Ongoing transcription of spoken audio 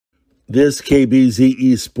This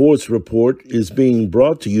KBZE Sports Report is being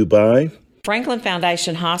brought to you by Franklin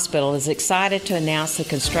Foundation Hospital is excited to announce the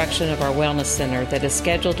construction of our wellness center that is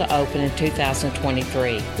scheduled to open in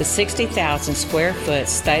 2023. The 60,000 square foot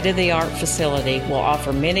state-of-the-art facility will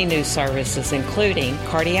offer many new services including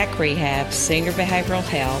cardiac rehab, senior behavioral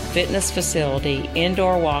health, fitness facility,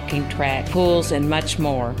 indoor walking track, pools, and much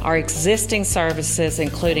more. Our existing services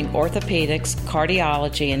including orthopedics,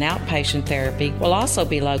 cardiology, and outpatient therapy will also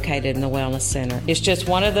be located in the wellness center. It's just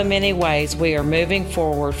one of the many ways we are moving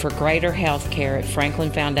forward for greater health care at Franklin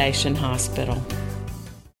Foundation Hospital.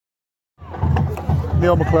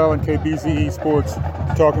 Neil McClellan, KBZE Sports,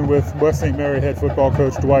 talking with West St. Mary head football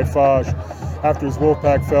coach Dwight Fosh after his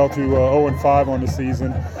Wolfpack fell to 0-5 on the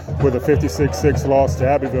season with a 56-6 loss to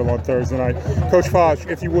Abbeville on Thursday night. Coach Fosh,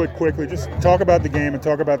 if you would quickly just talk about the game and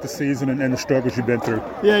talk about the season and the struggles you've been through.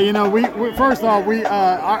 Yeah, you know, we first off,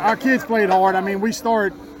 our kids played hard. I mean,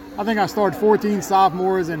 I think I started 14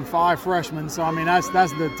 sophomores and 5 freshmen. So I mean, that's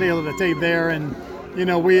the tail of the tape there. And you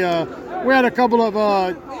know, we had a couple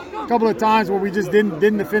of times where we just didn't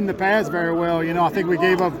defend the pass very well. You know, I think we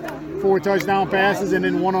gave up 4 touchdown passes and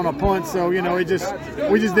then 1 on a punt. So you know, we just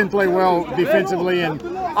didn't play well defensively, and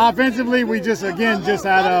offensively we just had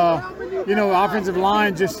offensive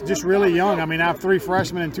line just really young. I mean, I have 3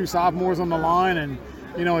 freshmen and 2 sophomores on the line, and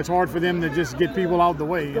you know, it's hard for them to just get people out the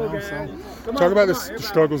way, you know. So talk about the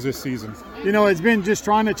struggles this season. You know, it's been just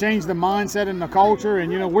trying to change the mindset and the culture,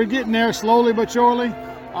 and you know, we're getting there slowly but surely.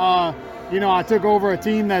 You know, I took over a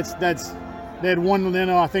team they had won, you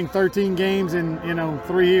know, I think 13 games in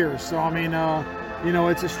 3 years. So I mean, you know,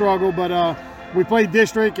 it's a struggle, but we play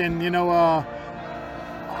district, and you know,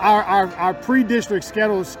 our pre-district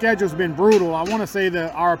schedule's been brutal. I want to say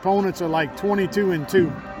that our opponents are like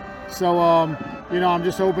 22-2. So you know, I'm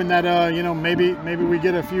just hoping that you know, maybe we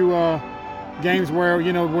get a few games where,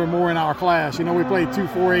 you know, we're more in our class. You know, we played 2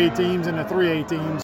 4A teams and a 3A teams.